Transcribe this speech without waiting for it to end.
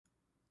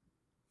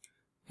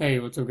Hey,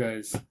 what's up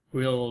guys?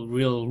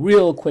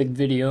 Real quick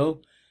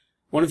video.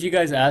 One of you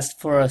guys asked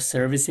for a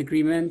service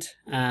agreement,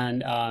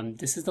 and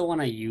this is the one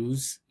I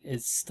use.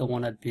 It's the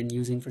one I've been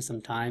using for some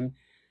time.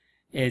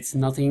 It's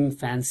nothing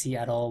fancy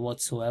at all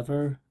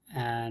whatsoever,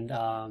 and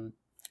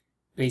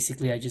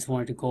basically I just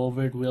wanted to go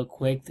over it real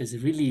quick. There's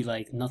really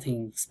like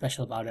nothing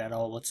special about it at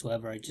all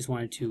whatsoever. I just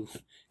wanted to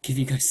give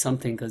you guys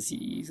something because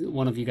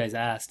one of you guys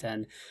asked,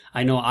 and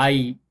I know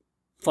I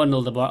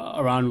funneled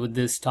around with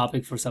this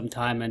topic for some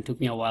time and took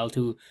me a while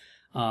to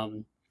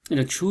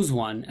choose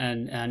one,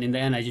 and in the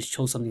end I just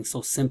chose something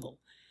so simple.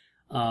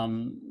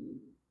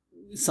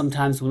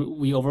 Sometimes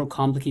we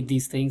overcomplicate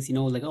these things,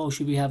 like, oh,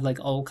 should we have like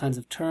all kinds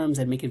of terms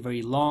and make it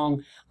very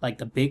long like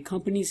the big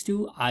companies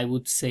do? I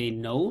would say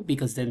no,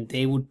 because then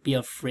they would be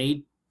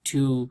afraid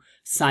to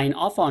sign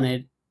off on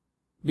it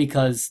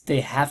because they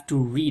have to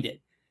read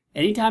it.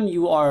 Anytime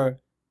you are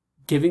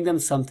giving them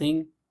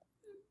something,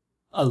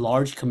 a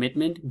large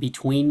commitment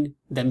between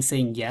them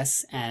saying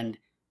yes and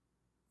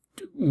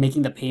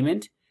making the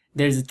payment,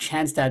 there's a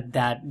chance that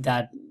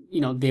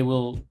they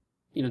will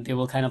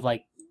kind of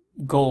like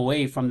go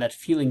away from that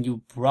feeling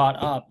you brought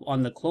up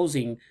on the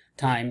closing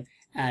time,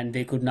 and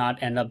they could not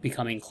end up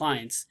becoming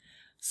clients.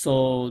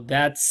 So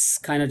that's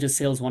kind of just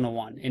sales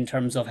 101 in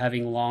terms of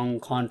having long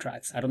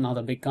contracts. I don't know how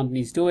the big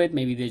companies do it.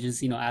 Maybe they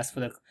just ask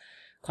for the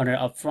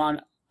contract up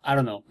front. I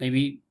don't know.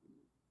 Maybe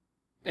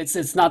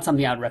it's not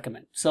something I'd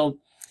recommend. So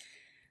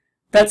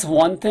that's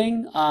one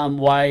thing.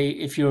 Why,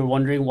 if you're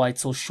wondering why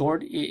it's so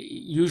short,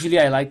 usually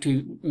I like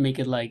to make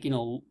it like,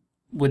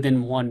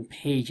 within one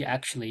page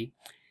actually.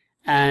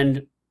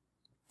 And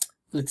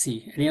let's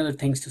see, any other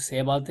things to say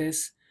about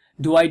this?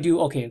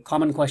 Okay,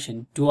 common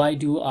question. Do I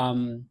do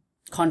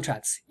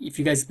contracts? If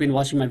you guys have been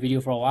watching my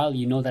video for a while,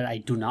 you know that I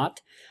do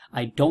not.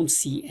 I don't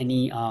see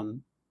any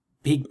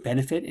big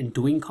benefit in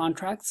doing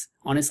contracts,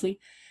 honestly.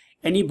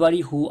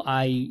 Anybody who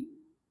I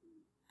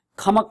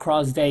come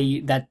across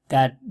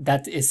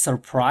that is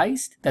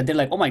surprised that they're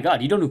like, oh my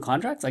god, you don't do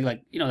contracts,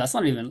 that's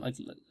not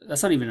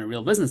even a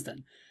real business.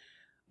 Then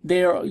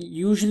they're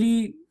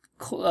usually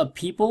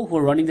people who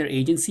are running their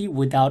agency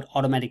without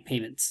automatic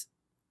payments,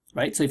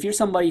 right? So if you're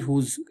somebody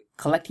who's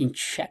collecting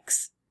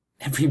checks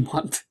every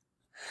month,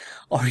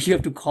 or you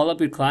have to call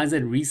up your clients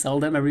and resell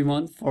them every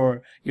month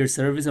for your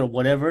service or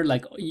whatever,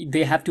 like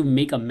they have to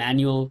make a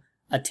manual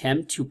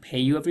attempt to pay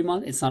you every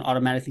month. It's not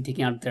automatically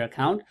taken out of their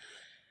account,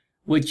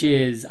 which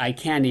is, I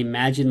can't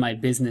imagine my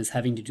business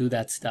having to do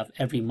that stuff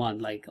every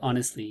month. Like,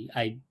 honestly,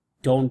 I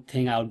don't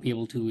think I would be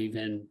able to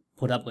even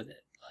put up with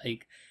it.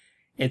 Like,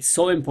 it's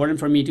so important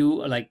for me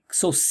to,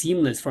 so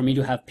seamless for me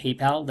to have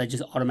PayPal that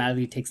just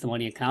automatically takes the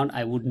money account.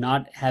 I would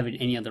not have it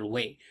any other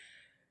way.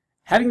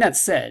 Having that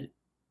said,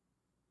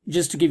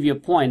 just to give you a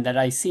point that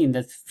I've seen,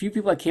 that few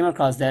people I came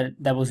across that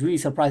was really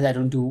surprised I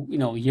don't do,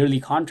 yearly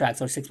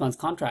contracts or 6 months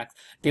contracts.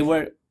 They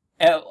were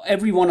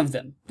every one of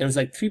them. There was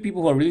like 3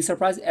 people who are really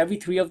surprised. Every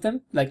 3 of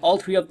them, like all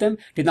 3 of them,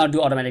 did not do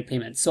automatic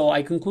payments. So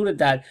I concluded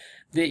that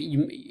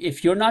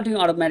if you're not doing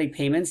automatic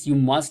payments, you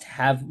must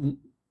have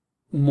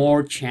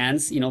more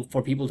chance,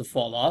 for people to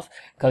fall off,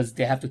 because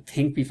they have to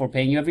think before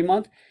paying you every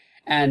month.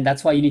 And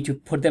that's why you need to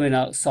put them in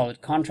a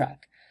solid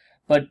contract.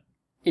 But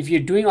if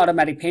you're doing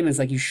automatic payments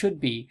like you should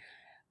be,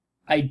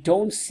 I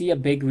don't see a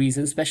big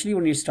reason, especially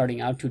when you're starting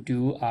out, to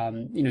do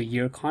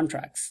year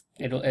contracts.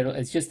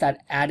 It's just that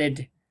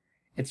added.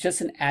 It's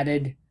just an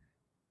added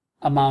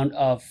amount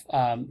of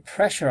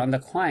pressure on the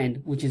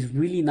client, which is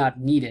really not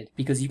needed,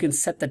 because you can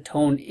set the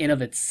tone in of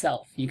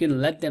itself. You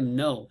can let them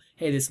know,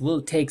 hey, this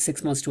will take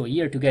 6 months to a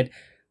year to get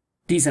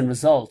decent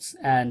results,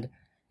 and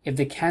if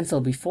they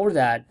cancel before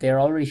that, they're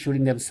already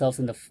shooting themselves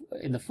in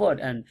the foot.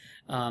 And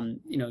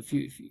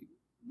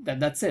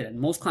that's it. And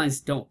most clients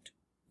don't.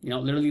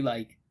 Literally,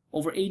 like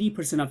over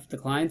 80% of the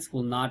clients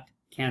will not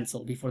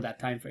cancel before that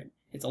time frame.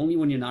 It's only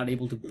when you're not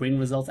able to bring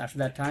results after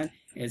that time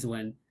is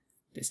when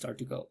they start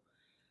to go.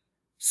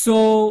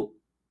 So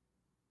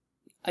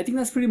I think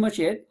that's pretty much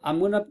it. I'm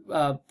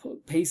gonna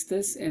paste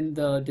this in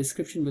the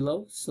description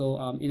below.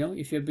 So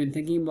if you've been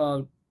thinking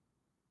about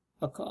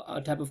a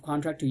type of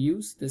contract to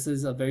use, this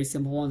is a very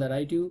simple one that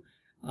I do.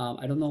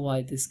 I don't know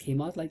why this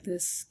came out like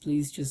this.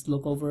 Please just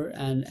look over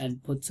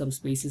and put some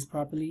spaces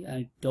properly.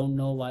 I don't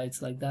know why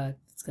it's like that.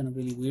 It's kind of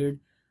really weird.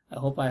 I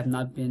hope I have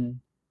not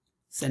been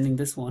sending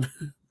this one.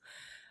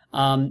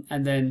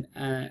 And then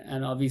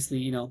and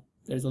obviously,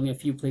 there's only a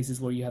few places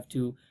where you have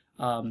to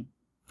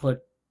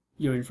put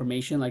your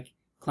information, like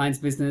client's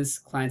business,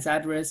 client's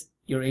address,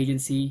 your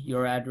agency,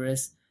 your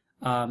address,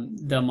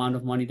 the amount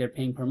of money they're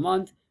paying per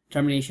month,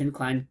 termination,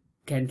 client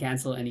can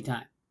cancel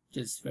anytime.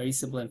 Just very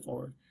simple and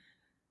forward.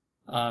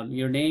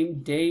 Your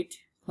name, date,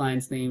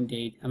 client's name,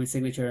 date,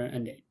 signature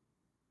and date.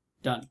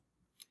 Done.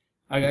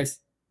 All right, guys.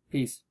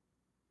 Peace.